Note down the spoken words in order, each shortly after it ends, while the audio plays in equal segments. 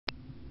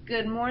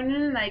Good morning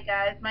and night,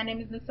 guys. My name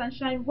is Miss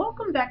Sunshine.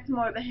 Welcome back to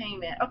more of the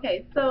Hangman.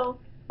 Okay, so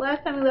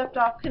last time we left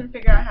off, couldn't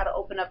figure out how to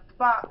open up the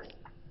box.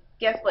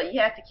 Guess what? You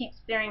had to keep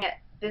staring at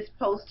this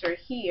poster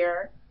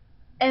here,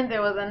 and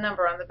there was a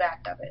number on the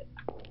back of it.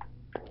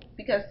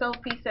 Because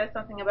Sophie said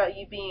something about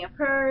you being a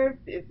perv,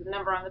 there's a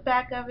number on the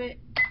back of it,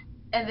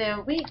 and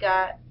then we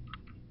got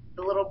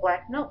the little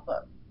black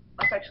notebook.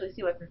 Let's actually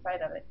see what's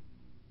inside of it.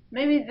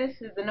 Maybe this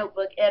is the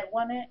notebook Ed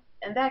wanted.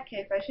 In that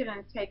case, I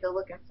shouldn't take a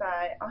look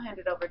inside. I'll hand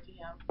it over to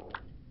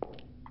him.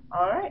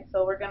 Alright,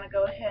 so we're going to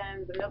go ahead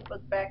and the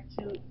notebook back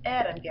to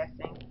Ed, I'm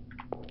guessing.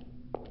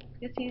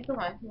 Because he's the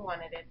one who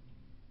wanted it.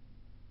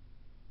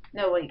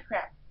 No, wait,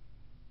 crap.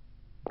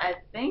 I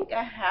think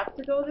I have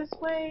to go this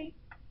way.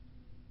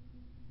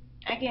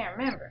 I can't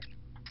remember.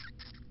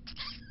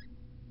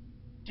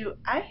 Do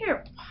I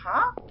hear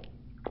Pop?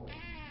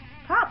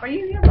 Pop, are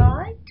you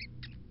nearby?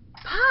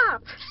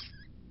 Pop!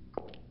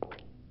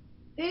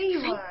 There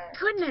you Thank are.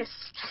 goodness!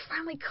 I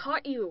finally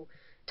caught you.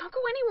 Don't go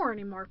anywhere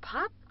anymore,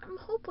 Pop. I'm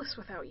hopeless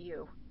without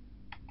you.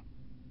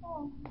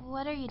 Oh.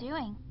 What are you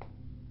doing?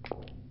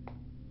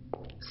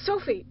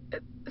 Sophie,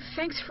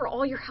 thanks for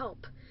all your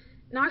help.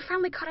 Now I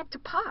finally caught up to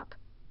Pop.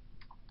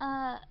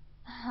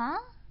 Huh?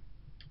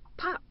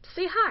 Pop,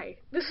 say hi.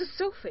 This is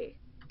Sophie.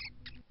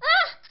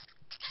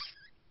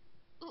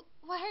 Ah!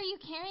 Why are you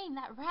carrying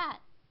that rat?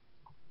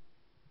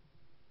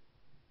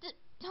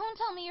 Don't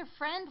tell me your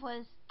friend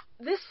was...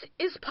 This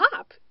is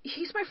Pop.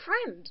 He's my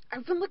friend.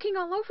 I've been looking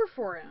all over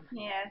for him.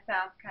 Yeah, it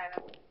sounds kind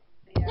of...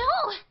 Yeah.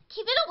 No!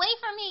 Keep it away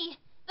from me!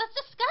 That's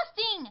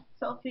disgusting!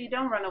 Sophie,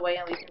 don't run away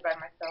and leave me by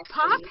myself,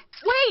 Pop,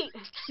 please.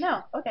 wait!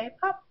 No, okay,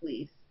 Pop,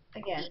 please.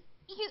 Again.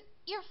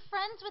 You're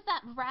friends with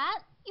that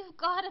rat? You've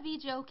gotta be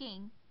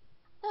joking.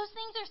 Those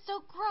things are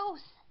so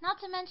gross. Not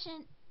to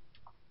mention...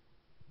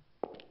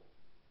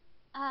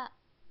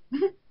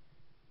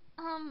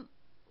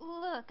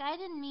 Look, I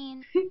didn't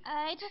mean...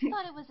 I just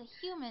thought it was a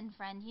human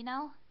friend, you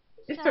know?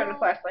 Just turn the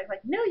flashlight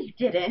like, no you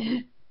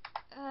didn't.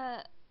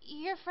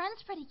 Your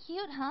friend's pretty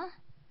cute, huh?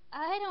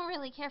 I don't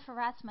really care for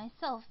rats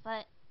myself,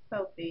 but...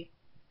 Sophie,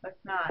 let's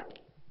not,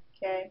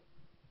 okay?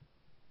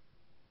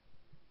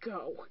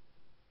 Go.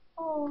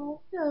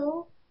 Oh,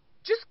 no.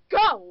 Just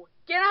go!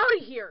 Get out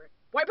of here!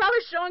 Why bother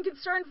showing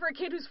concern for a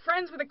kid who's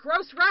friends with a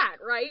gross rat,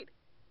 right?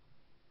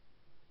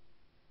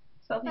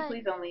 Sophie, But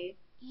please don't leave.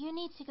 you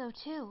need to go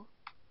too.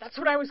 That's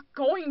what I was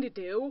going to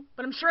do,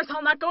 but I'm sure as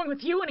hell not going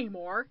with you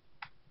anymore.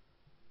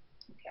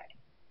 Okay.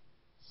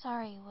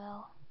 Sorry,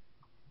 Will.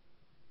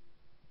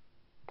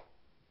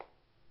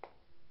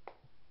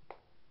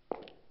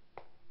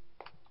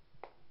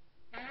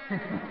 What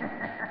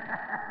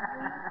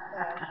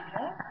the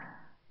heck?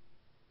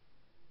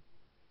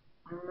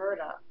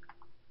 Murdock.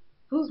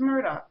 Who's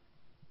Murdock?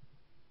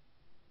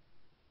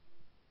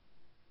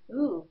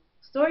 Ooh,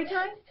 story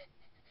time?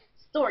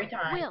 Story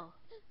time. Will,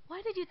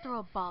 why did you throw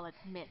a ball at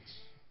Mitch?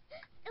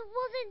 It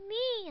wasn't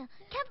me.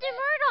 Captain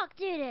Murdock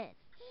did it.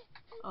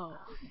 Oh,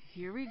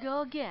 here we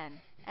go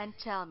again. And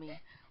tell me,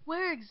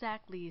 where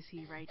exactly is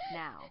he right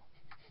now?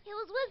 He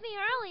was with me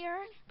earlier,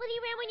 but he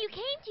ran when you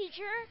came,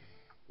 teacher.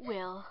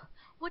 Will,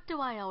 what do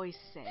I always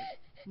say?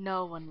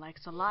 No one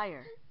likes a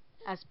liar.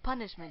 As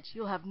punishment,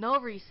 you'll have no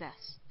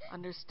recess.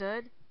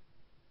 Understood?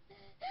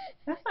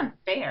 That's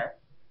unfair.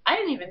 I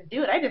didn't even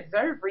do it. I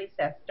deserve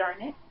recess,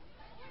 darn it.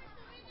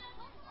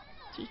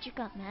 Teacher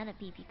got mad at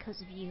me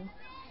because of you.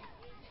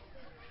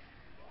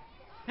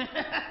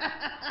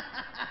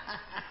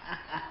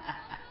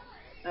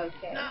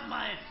 Okay. Not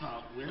my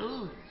fault,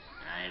 Will.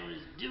 I was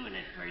doing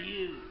it for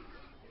you.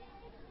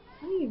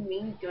 What do you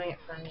mean doing it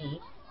for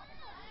me?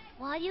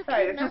 Why you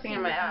Sorry, keep there's nothing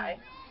in messing my with eye.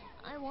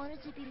 me? I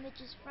wanted to be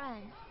Mitch's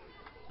friend.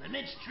 But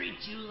Mitch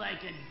treats you like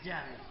a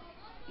dummy.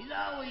 He's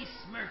always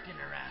smirking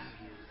around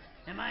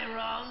you. Am I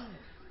wrong?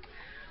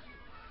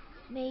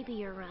 Maybe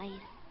you're right.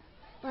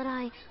 But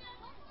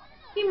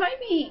He might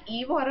be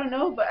evil, I don't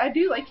know, but I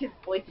do like his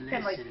voice. It's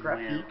kind of like Listen,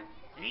 gruffy. Will.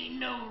 Ain't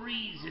no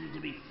reason to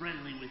be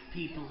friendly with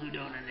people who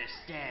don't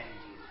understand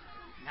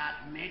you.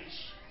 Not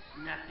Mitch,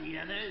 not the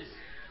others,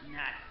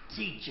 not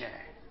teacher.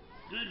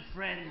 Good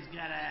friends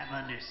gotta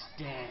have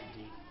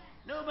understanding.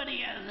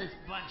 Nobody out of this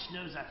bunch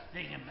knows a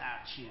thing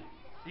about you.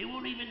 They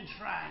won't even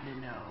try to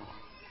know.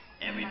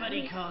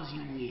 Everybody calls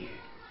you weird,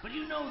 but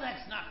you know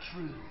that's not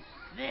true.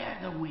 They're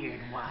the weird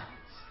ones.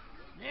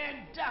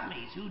 They're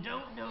dummies who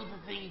don't know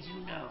the things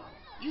you know.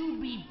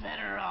 You'd be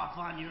better off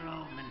on your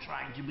own than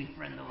trying to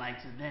befriend the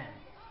likes of them,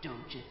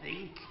 don't you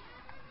think?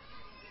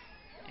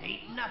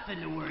 Ain't nothing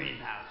to worry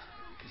about,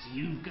 'cause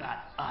you've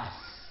got us.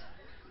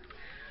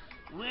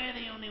 We're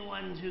the only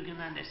ones who can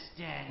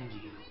understand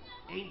you.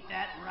 Ain't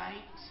that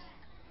right?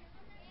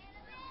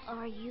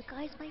 are you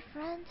guys my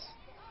friends?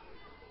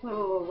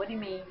 Whoa, what do you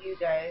mean, you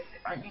guys?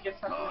 Aren't you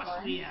just Of talking course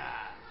about we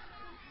are.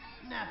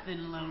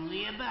 Nothing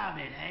lonely about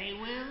it, eh,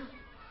 Will?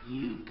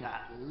 You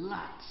got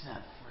lots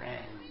of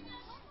friends.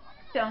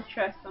 Don't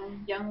trust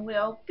him, young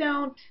Will.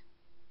 Don't.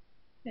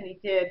 And he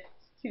did.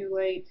 It's too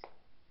late.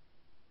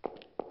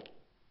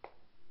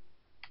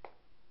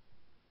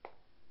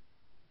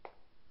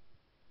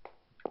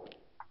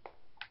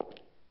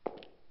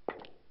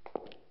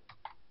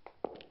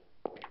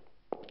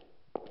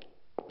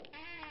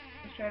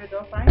 try to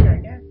go find her, I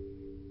guess.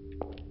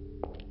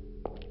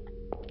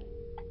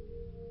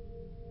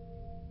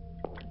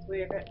 It's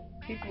weird that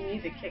creepy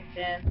music kicked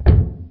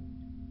in.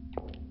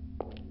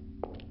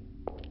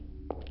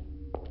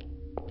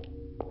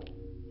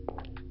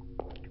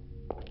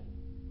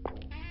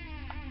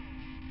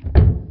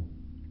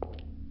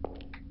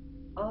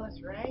 Oh,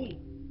 that's right.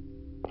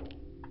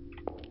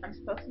 I'm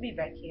supposed to be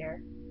back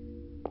here.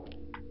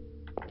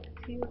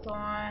 He was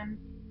on...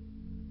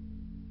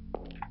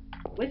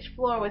 Which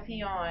floor was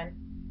he on?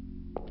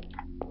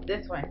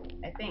 This one,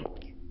 I think.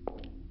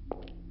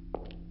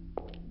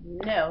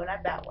 No,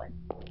 not that one.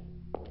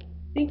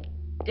 I think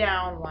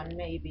down one,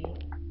 maybe.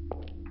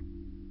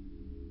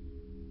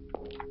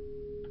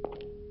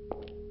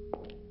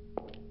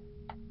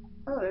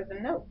 Oh, there's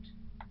a note.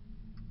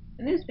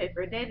 A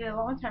newspaper dated a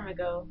long time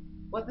ago.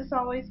 Was this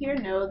always here?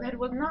 No, that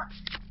was not.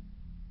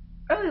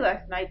 Early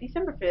last night,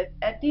 December 5th,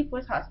 at Deep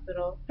West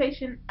Hospital,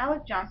 patient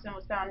Alec Johnson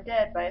was found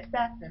dead by a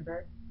staff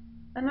member.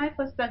 A knife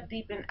was stuck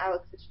deep in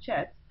Alec's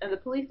chest, and the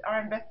police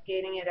are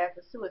investigating it as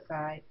a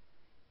suicide.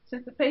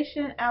 Since the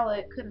patient,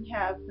 Alec, couldn't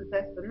have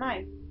possessed the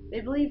knife,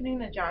 they believe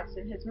Nina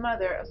Johnson, his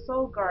mother, a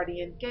sole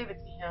guardian, gave it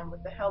to him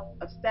with the help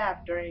of staff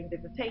during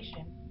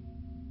visitation.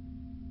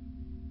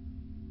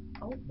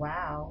 Oh,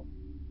 wow.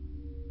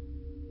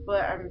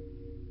 But I'm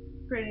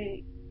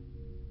pretty...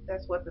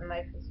 That's what the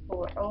knife was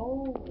for.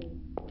 Oh.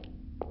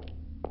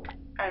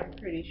 I'm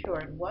pretty sure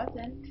it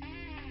wasn't.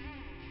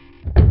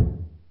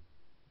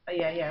 Oh,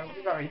 yeah,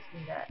 we've already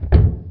seen that.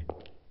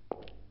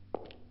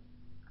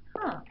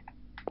 Huh.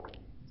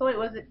 So wait,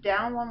 was it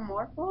down one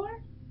more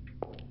floor?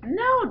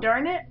 No,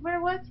 darn it.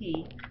 Where was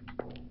he?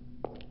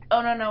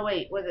 Oh, no,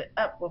 wait. Was it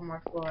up one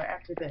more floor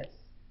after this?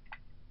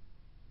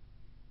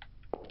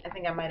 I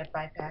think I might have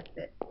bypassed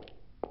it.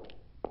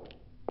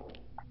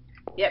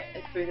 Yep,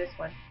 it's through this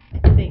one.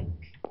 I think.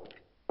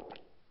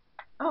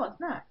 Oh, it's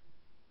not.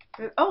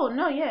 Oh,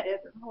 no, yeah, there's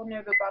a hole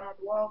near the bottom of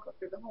the wall. Go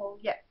through the hole.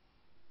 Yes.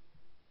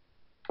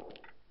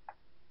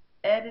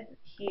 Ed isn't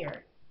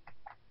here.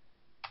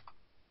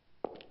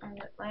 And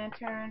the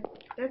lantern.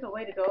 There's a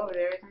way to go over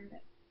there, isn't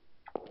it?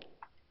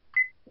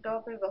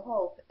 Go through the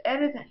hole.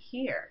 Ed isn't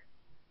here.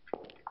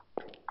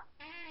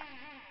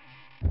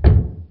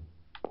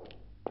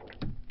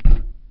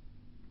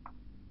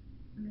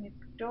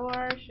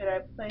 Door. Should I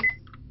place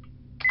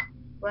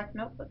black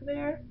notebook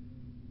there?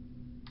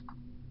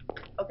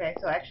 Okay,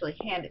 so actually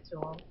hand it to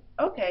him.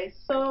 Okay,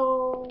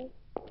 so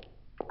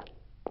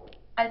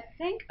I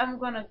think I'm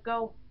gonna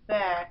go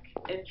back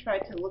and try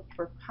to look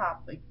for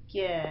Pop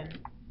again.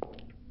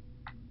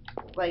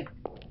 Like,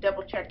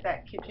 double check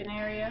that kitchen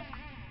area.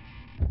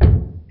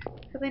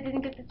 Because I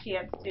didn't get the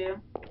chance to.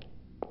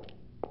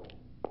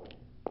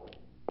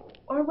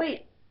 Or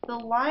wait, the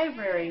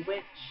library,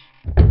 which...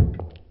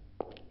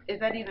 Is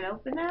that even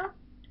open now?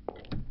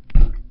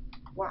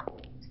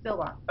 Locked. Still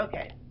locked.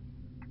 Okay.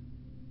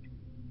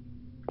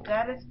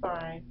 That is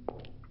fine.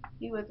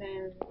 He was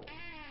in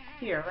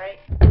here, right?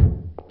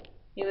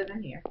 He was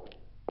in here.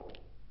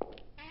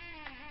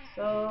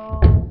 So...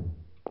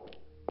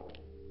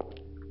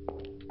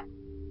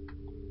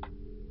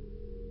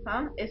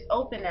 Huh? It's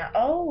open now.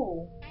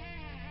 Oh!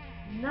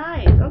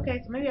 Nice.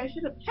 Okay, so maybe I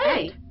should have...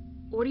 Hey! Ed,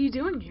 what are you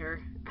doing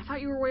here? I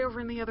thought you were way over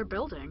in the other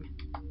building.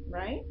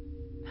 Right?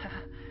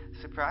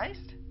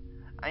 Surprised?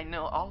 I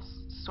know all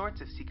sorts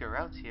of secret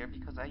routes here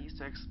because I used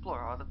to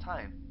explore all the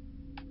time.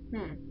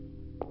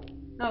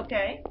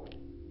 Okay.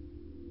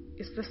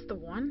 Is this the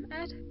one,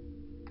 Ed?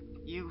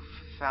 You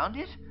found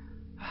it?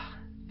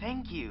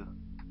 Thank you.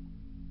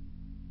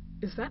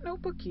 Is that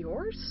notebook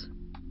yours?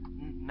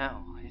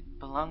 No, it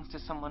belongs to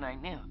someone I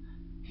knew.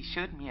 He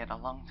showed me it a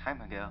long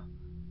time ago.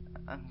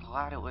 I'm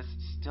glad it was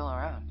still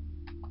around.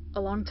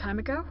 A long time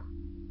ago?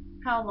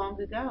 How long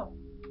ago?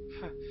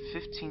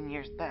 15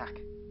 years back.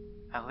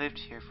 I lived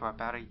here for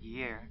about a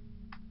year.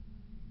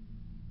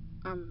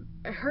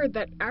 I heard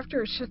that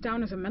after it shut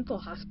down as a mental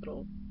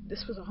hospital,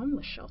 this was a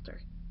homeless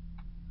shelter.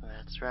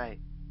 That's right.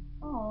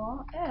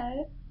 Aw,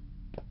 Ed.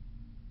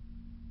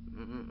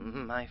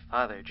 My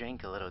father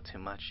drank a little too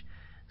much,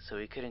 so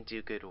he couldn't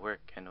do good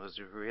work and was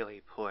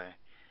really poor.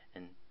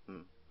 And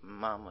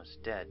Mom was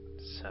dead,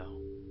 so...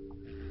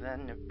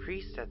 Then a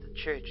priest at the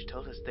church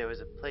told us there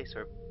was a place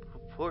where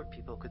poor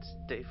people could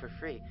stay for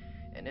free,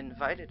 and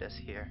invited us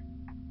here.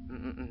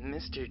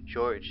 Mr.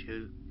 George,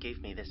 who gave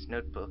me this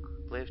notebook,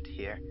 lived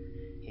here.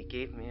 He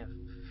gave me a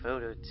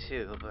photo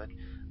too, but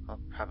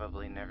I'll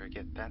probably never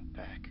get that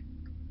back.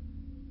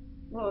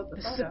 What was the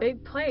This photo? is a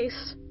big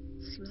place.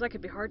 Seems like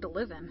it'd be hard to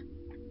live in.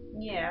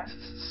 Yeah.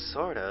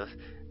 Sort of.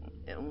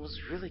 It was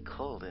really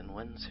cold in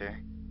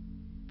winter.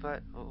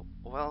 But,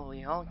 well,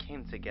 we all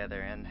came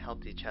together and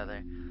helped each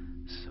other,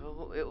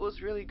 so it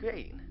was really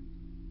great.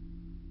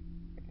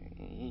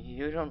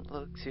 You don't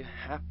look too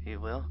happy,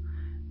 Will.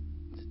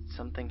 Did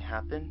something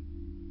happen?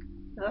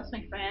 I lost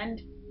my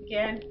friend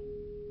again.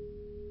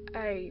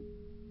 I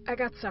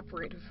got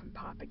separated from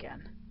Pop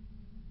again.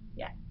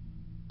 Yeah.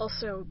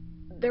 Also,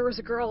 there was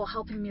a girl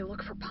helping me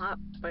look for Pop,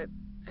 but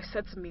I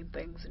said some mean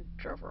things and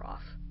drove her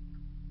off.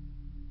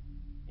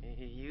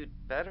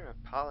 You'd better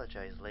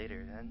apologize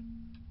later then.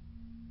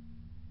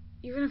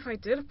 Even if I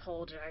did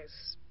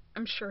apologize,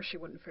 I'm sure she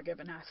wouldn't forgive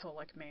an asshole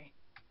like me.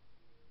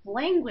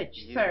 Language,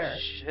 You sir.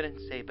 shouldn't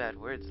say bad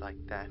words like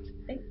that.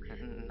 Thanks.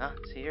 Not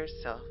to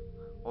yourself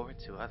or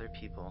to other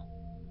people.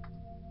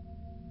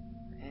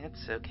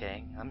 It's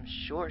okay. I'm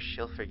sure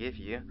she'll forgive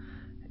you.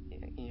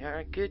 You're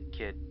a good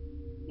kid.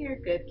 You're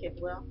a good kid,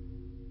 Will.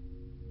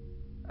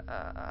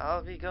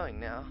 I'll be going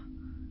now.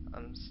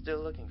 I'm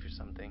still looking for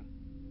something.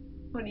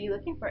 What are you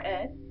looking for,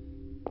 Ed?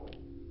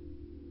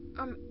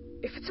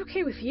 If it's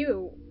okay with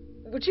you,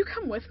 would you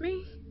come with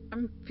me?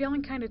 I'm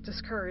feeling kind of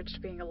discouraged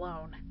being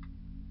alone.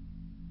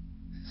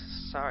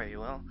 Sorry,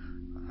 Will.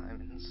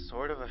 I'm in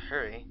sort of a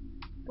hurry.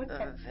 What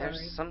type of There's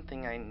hurry?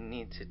 something I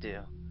need to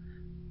do.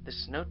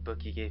 This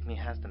notebook you gave me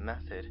has the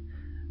method.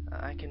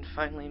 I can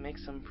finally make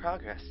some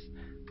progress.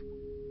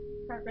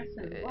 Progress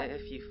in what?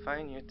 If you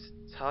find your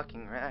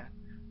talking rat,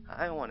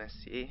 I want to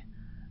see.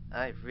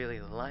 I really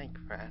like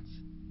rats.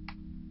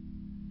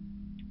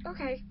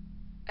 Okay,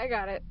 I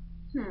got it.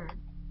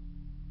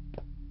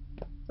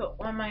 So,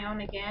 on my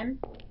own again?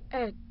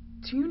 Ed,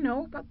 do you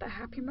know about the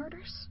Happy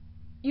murders?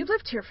 You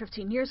lived here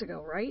 15 years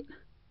ago, right?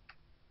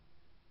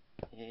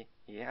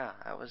 Yeah,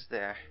 I was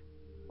there.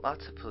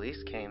 Lots of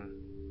police came.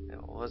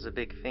 It was a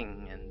big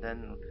thing, and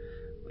then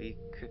we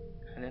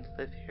couldn't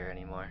live here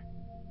anymore.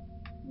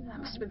 That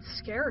must have been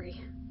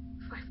scary.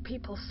 5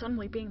 people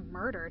suddenly being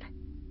murdered.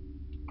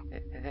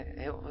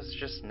 It was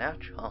just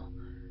natural.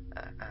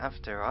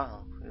 After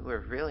all, we were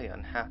really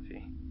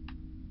unhappy.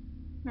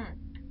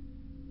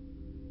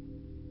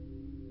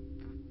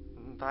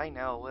 Bye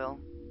now, Will.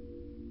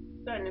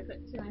 Starting to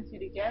put 2 and 2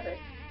 together.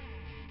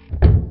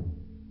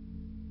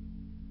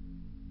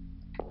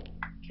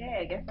 Okay,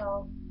 I guess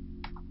I'll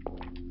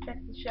check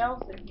the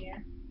shelves in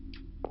here.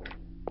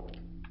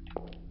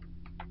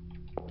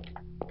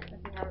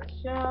 Nothing on the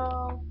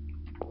shelf.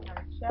 On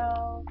the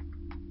shelf.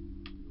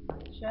 On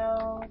the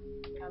shelf.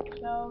 On the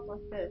shelf.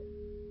 What's this?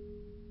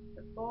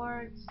 The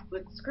boards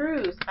with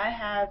screws. I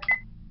have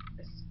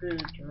a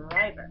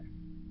screwdriver.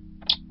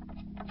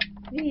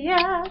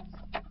 Yes.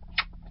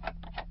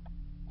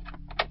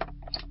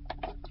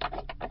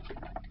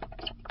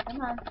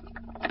 Come on.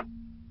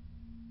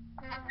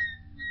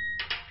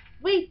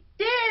 We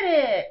did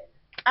it!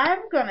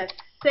 I'm gonna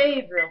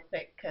save real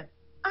quick because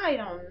I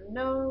don't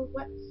know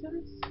what's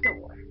in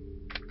store.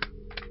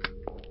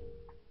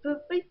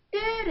 But we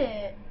did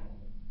it!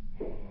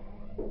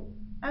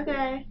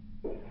 Okay.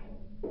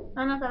 I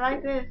don't know if I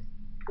like this.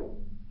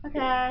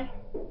 Okay.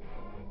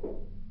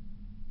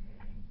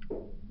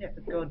 We have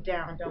to go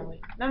down, don't we?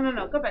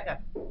 No. Go back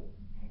up.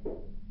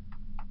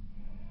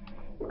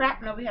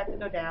 Crap, no, we have to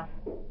go down.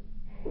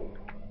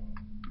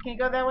 Can you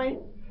go that way?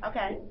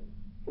 Okay.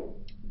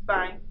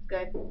 Fine.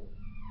 Good.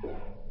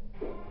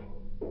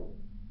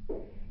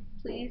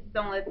 Please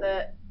don't let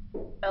the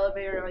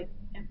elevator like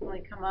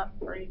instantly come up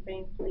or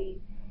anything,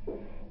 please.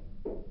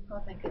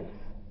 Oh, thank goodness.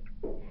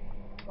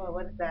 Oh,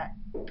 what is that?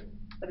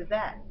 What is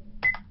that?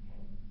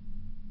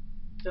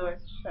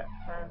 Doors shut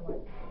firmly.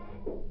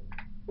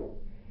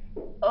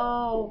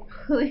 Oh,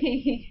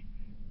 please.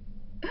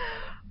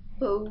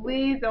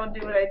 Please don't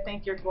do what I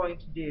think you're going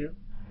to do.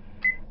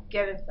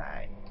 Get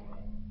inside.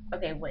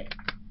 Okay, wait.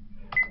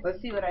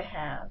 Let's see what I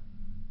have.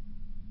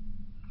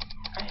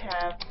 I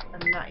have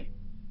a knife.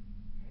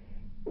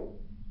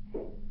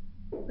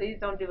 Please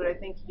don't do what I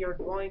think you're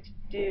going to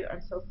do.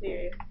 I'm so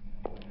serious.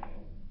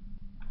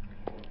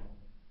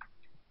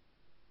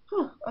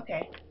 Whew,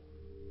 okay.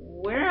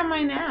 Where am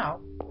I now?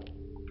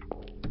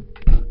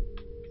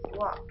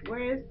 Swap.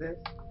 Where is this?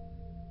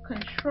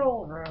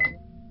 Control room.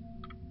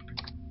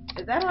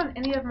 Is that on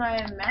any of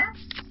my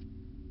maps?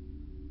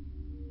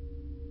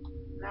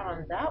 Not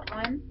on that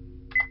one.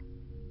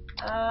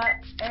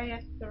 Area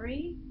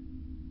 3?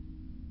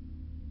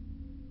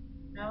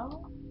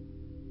 No.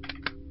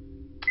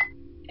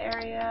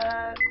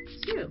 Area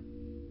 2.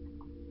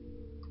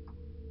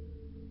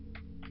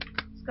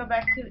 Let's go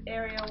back to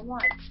Area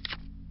 1.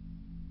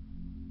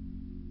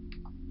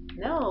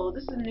 No,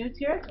 this is new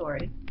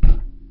territory.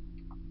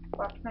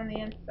 Walk from the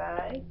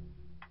inside.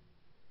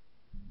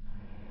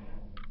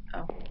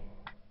 Oh.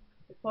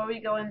 Before we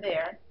go in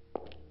there,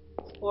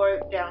 explore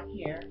down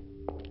here.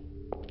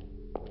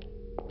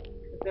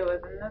 There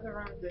was another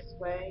room this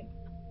way.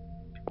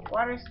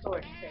 Water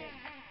storage tank.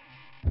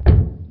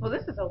 Well,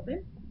 this is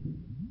open.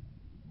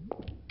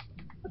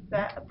 What's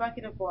that? A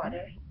bucket of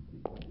water.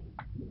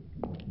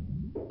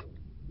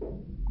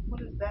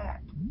 What is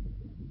that?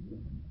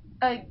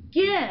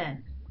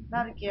 Again!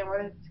 Not again.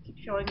 Why does it keep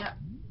showing up?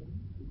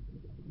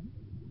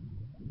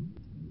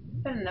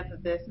 I've had enough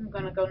of this. I'm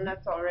gonna go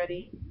nuts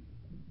already.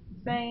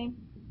 Same.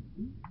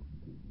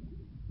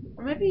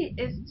 Or maybe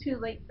it's too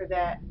late for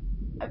that.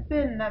 I've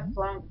been nuts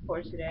long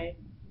before today.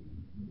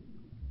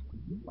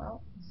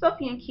 Well,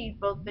 Sophie and Keith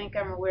both think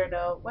I'm a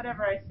weirdo.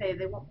 Whatever I say,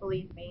 they won't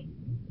believe me.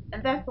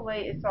 And that's the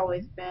way it's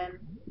always been.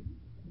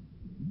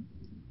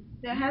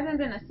 There hasn't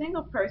been a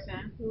single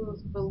person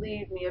who's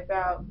believed me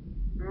about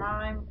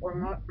Mime or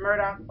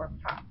Murdock or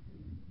Pop.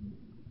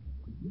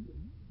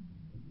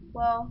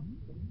 Well,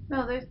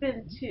 no, there's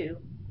been two.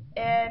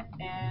 And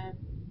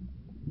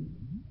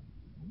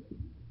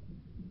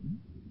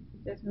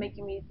it's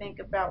making me think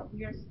about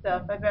weird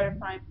stuff. I better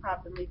find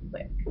Pop and leave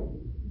quick.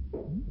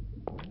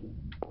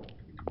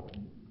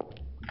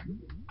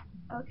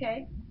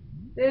 Okay.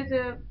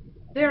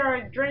 There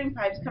are drain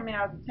pipes coming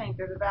out of the tank.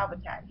 There's a valve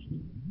attached.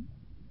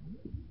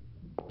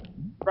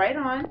 Right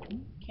on.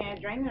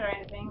 Can't drain it or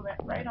anything,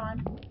 but right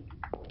on.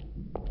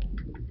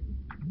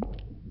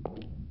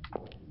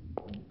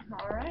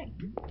 Alright.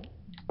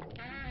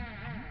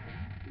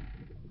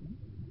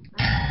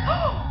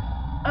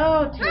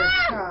 Oh dear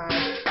God.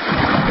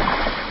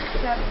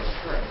 That's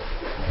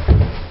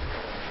gross.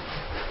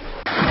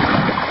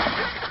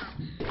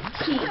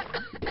 Keith,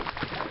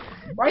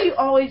 why are you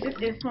always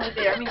just instantly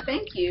there? I mean,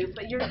 thank you,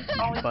 but you're just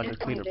always Find a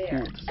instantly cleaner there.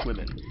 pool to swim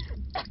in.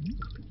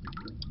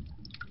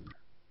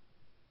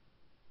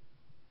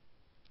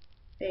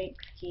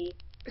 Thanks, Keith.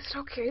 Is it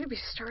okay to be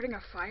starting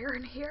a fire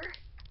in here?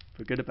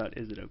 Forget about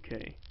is it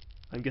okay.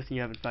 I'm guessing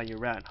you haven't found your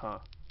rat, huh?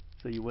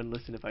 So you wouldn't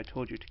listen if I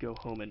told you to go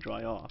home and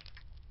dry off.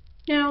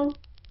 No.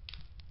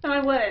 No, I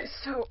wouldn't.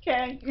 So,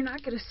 Okay. you're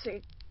not gonna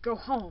say go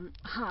home,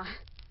 huh?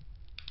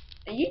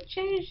 And you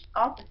changed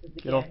offices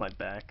again. Get off my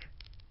back.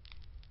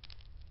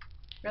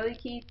 Really,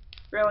 Keith?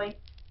 Really?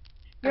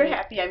 You're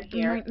happy I'm We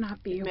here. might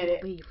not be able Admit to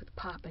it. leave with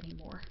Pop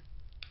anymore.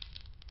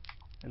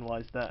 And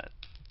why's that?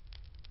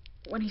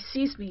 When he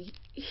sees me,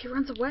 he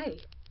runs away.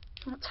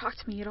 He won't talk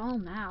to me at all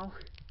now.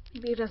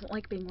 Maybe he doesn't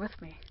like being with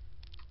me.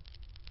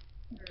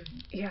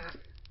 Yeah,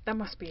 that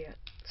must be it,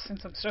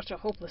 since I'm such a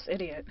hopeless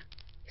idiot.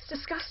 He's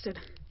disgusted.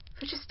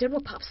 If I just did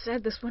what Pop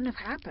said, this wouldn't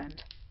have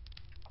happened.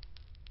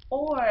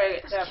 Or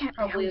This that can't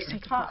be how probably we say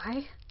isn't Pop.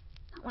 goodbye.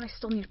 Not when I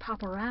still need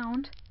Pop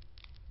around.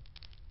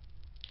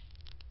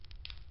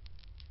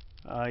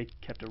 I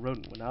kept a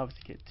rodent when I was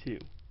a kid too.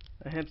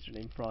 A hamster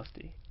named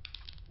Frosty.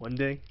 One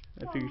day,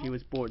 I figured he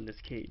was bored in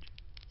his cage,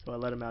 so I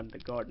let him out in the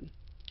garden.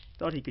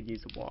 Thought he could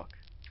use a walk.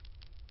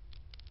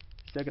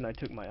 The second I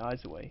took my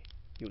eyes away,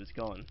 he was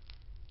gone.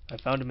 I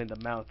found him in the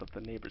mouth of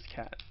the neighbor's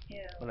cat.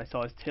 Ew. When I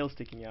saw his tail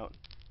sticking out,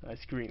 I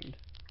screamed.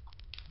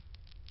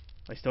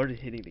 I started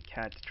hitting the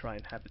cat to try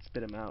and have it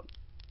spit him out.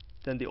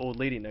 Then the old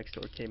lady next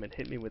door came and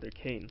hit me with her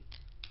cane.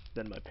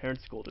 Then my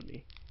parents scolded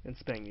me and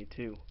spanked me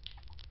too.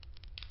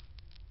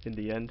 In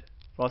the end,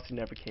 Frosty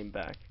never came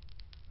back.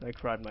 I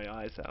cried my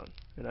eyes out,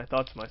 and I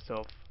thought to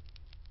myself,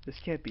 this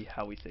can't be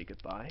how we say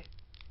goodbye.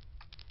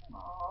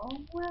 Oh,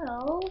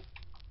 well.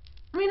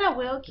 I mean, I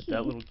will, Keith. If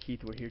that little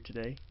Keith were here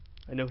today,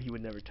 I know he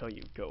would never tell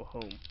you go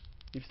home.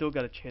 You've still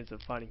got a chance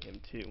of finding him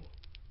too.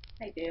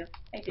 I do.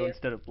 So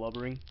instead of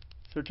blubbering,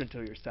 search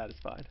until you're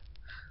satisfied.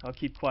 I'll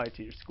keep quiet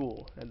to your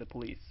school and the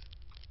police.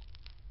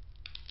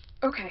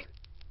 Okay,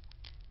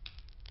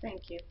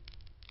 Thank you.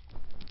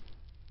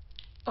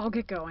 I'll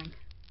get going.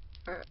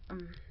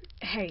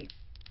 Hey,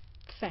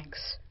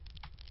 thanks.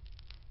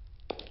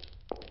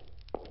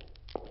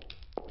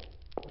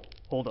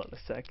 Hold on a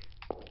sec.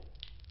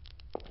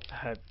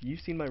 Have you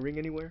seen my ring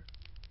anywhere?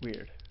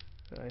 Weird.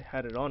 I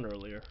had it on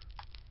earlier.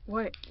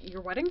 What,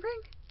 your wedding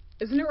ring?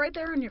 Isn't it right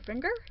there on your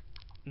finger?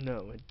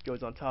 No, it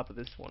goes on top of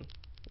this one.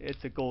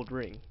 It's a gold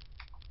ring.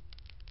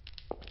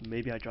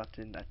 Maybe I dropped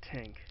it in that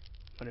tank.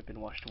 Might have been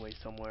washed away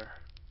somewhere.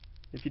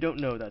 If you don't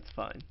know, that's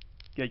fine.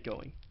 Get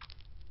going.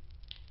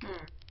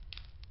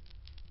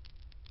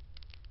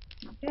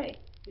 Okay.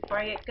 Before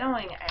I get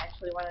going, I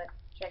actually want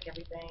to check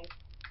everything.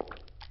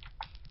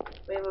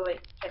 Wait.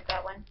 Check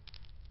that one.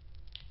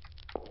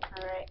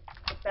 Alright.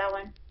 Check that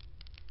one.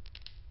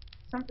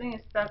 Something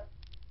is stuck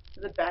to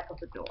the back of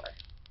the door.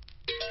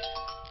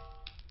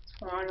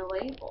 Torn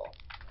label.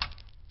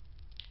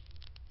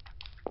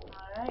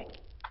 Alright.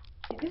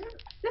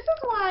 This is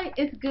why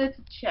it's good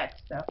to check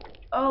stuff.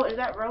 Oh, is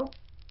that rope?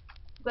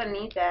 I'm gonna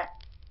need that.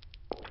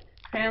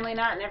 Apparently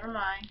not, never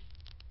mind.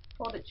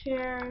 Folded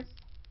chairs.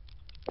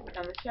 Nothing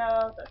on the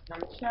shelves, nothing on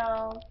the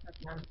shelves,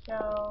 nothing on the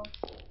shelves.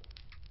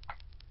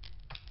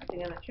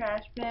 Nothing in the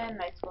trash bin,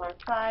 nice warm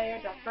fire,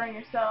 don't burn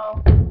yourself.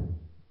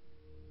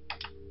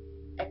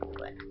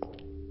 Excellent.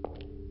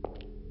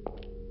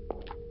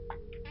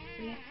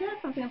 So you said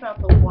something about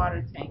the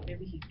water tank,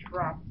 maybe he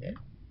dropped it.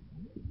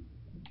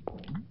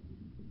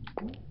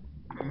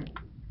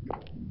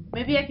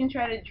 Maybe I can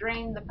try to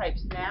drain the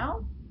pipes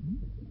now?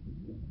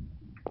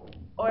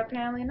 Or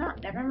apparently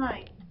not, never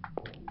mind.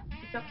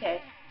 It's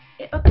okay.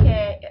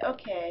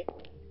 Okay.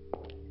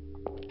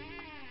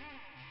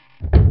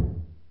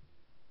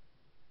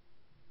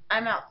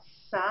 I'm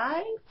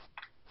outside?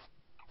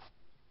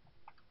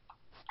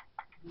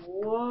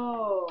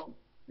 Whoa.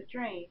 The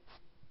drain.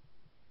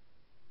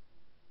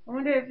 I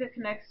wonder if it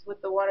connects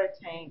with the water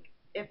tank.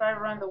 If I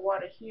run the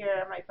water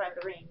here, I might find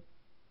the ring.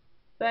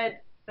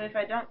 But if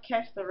I don't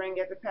catch the ring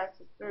as it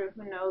passes through,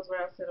 who knows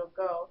where else it'll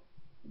go.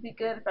 It'd be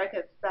good if I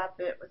could stop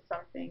it with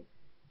something.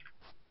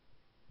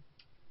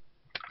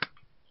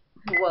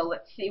 Well,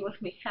 let's see what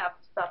we have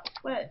to stop it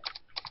with.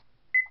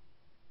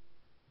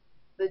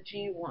 The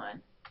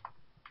G1.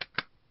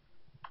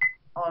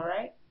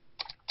 Alright.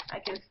 I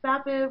can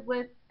stop it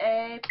with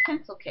a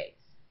pencil case.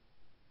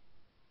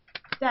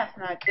 That's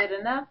not good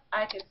enough.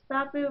 I can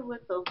stop it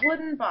with a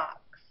wooden box.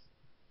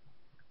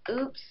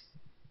 Oops.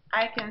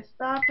 I can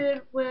stop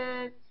it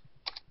with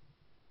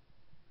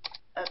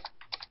a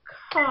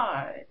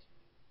card.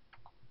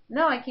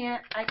 No, I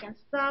can't. I can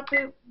stop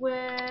it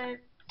with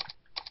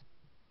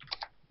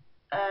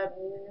a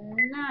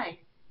knife.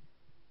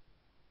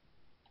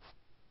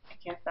 I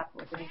can't stop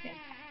it with anything.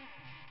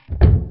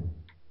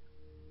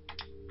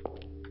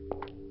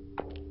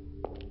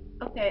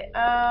 Okay,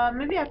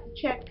 maybe I have to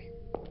check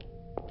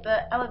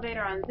the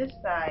elevator on this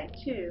side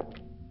too.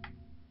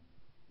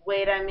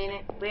 Wait a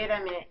minute.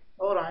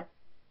 Hold on.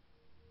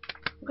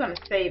 I'm gonna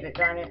save it,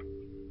 darn it.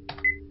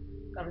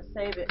 I'm gonna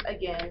save it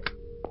again.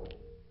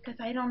 Because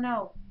I don't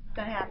know what's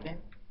gonna happen.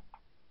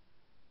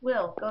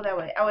 Will, go that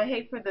way. I would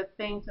hate for the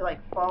thing to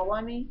like fall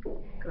on me.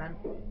 Because I'm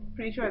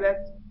pretty sure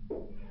that's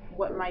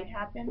what might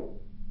happen.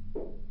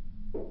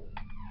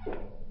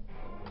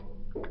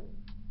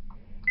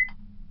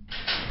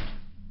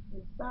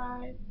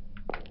 Inside.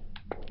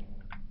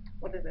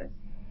 What is this?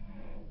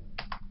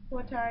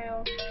 Floor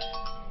tile.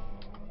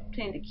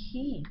 Obtain the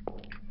key.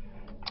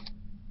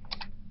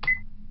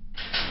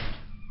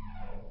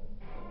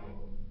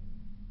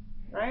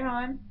 Right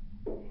on.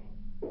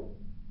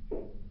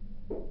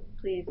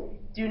 Please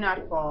do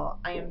not fall.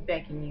 I am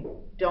begging you.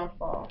 Don't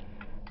fall.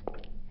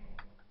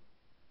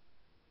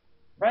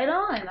 Right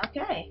on.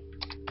 Okay.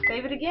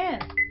 Save it again.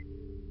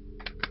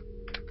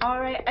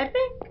 Alright, I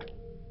think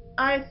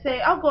I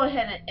say I'll go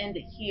ahead and end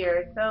it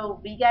here. So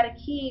we got a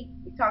key.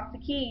 We talked to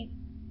Keith.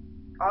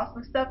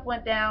 Awesome stuff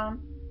went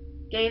down.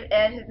 Gave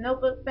Ed his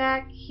notebook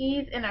back.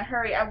 He's in a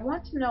hurry. I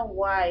want to know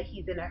why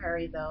he's in a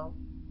hurry though.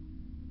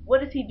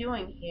 What is he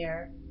doing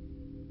here?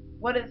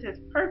 What is his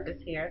purpose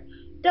here?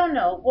 Don't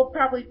know. We'll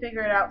probably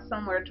figure it out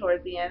somewhere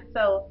towards the end.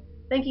 So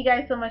thank you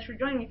guys so much for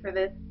joining me for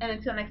this. And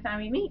until next time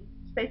we meet,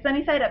 stay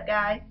sunny side up,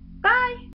 guys. Bye!